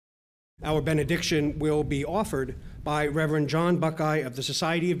Our benediction will be offered by Reverend John Bucki of the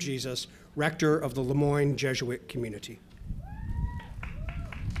Society of Jesus, rector of the Moyne Jesuit community.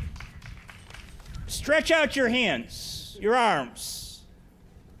 Stretch out your hands, your arms.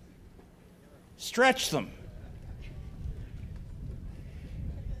 Stretch them.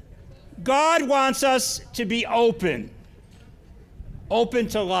 God wants us to be open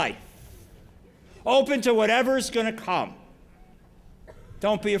to life, open to whatever's going to come.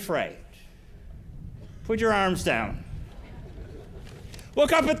 Don't be afraid. Put your arms down.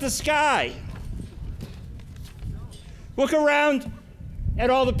 Look up at the sky. Look around at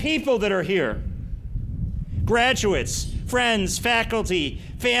all the people that are here. Graduates, friends, faculty,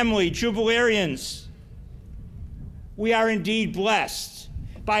 family, jubilarians. We are indeed blessed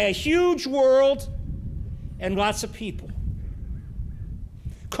by a huge world and lots of people.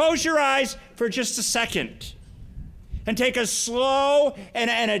 Close your eyes for just a second and take a slow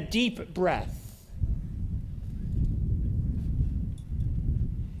and a deep breath.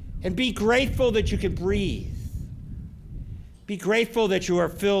 And be grateful that you can breathe. Be grateful that you are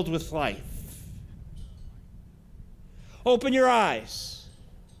filled with life. Open your eyes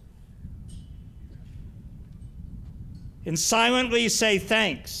and silently say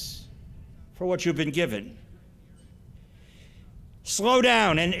thanks for what you've been given. Slow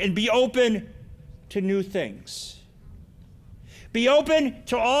down and be open to new things. Be open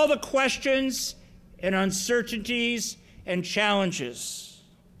to all the questions and uncertainties and challenges.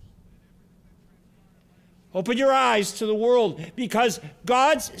 Open your eyes to the world, because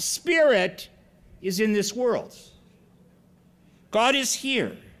God's Spirit is in this world. God is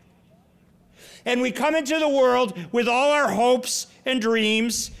here. And we come into the world with all our hopes and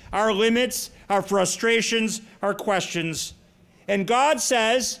dreams, our limits, our frustrations, our questions. And God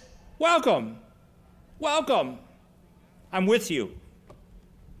says, welcome, welcome. I'm with you.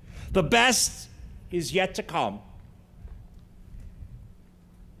 The best is yet to come.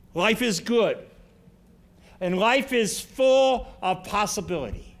 Life is good. And life is full of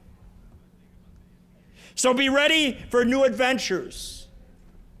possibility. So be ready for new adventures,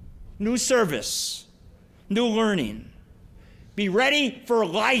 new service, new learning. Be ready for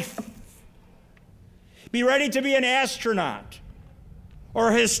life. Be ready to be an astronaut, or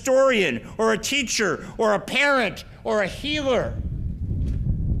a historian, or a teacher, or a parent, or a healer,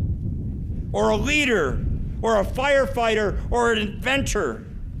 or a leader, or a firefighter, or an inventor,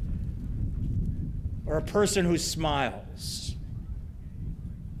 or a person who smiles.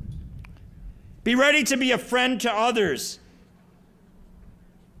 Be ready to be a friend to others.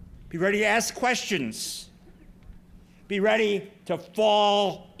 Be ready to ask questions. Be ready to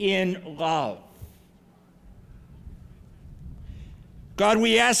fall in love. God,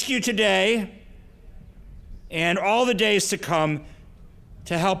 we ask you today and all the days to come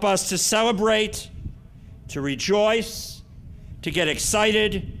to help us to celebrate, to rejoice, to get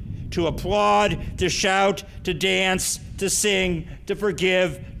excited, to applaud, to shout, to dance, to sing, to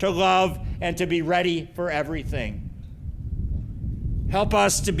forgive, to love, and to be ready for everything. Help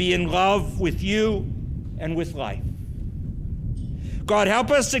us to be in love with you and with life. God,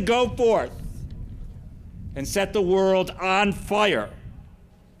 help us to go forth and set the world on fire.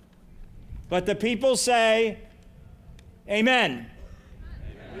 Let the people say, amen.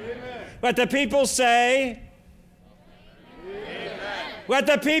 Amen. Let the people say, amen. Let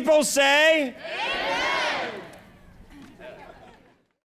the people say, amen.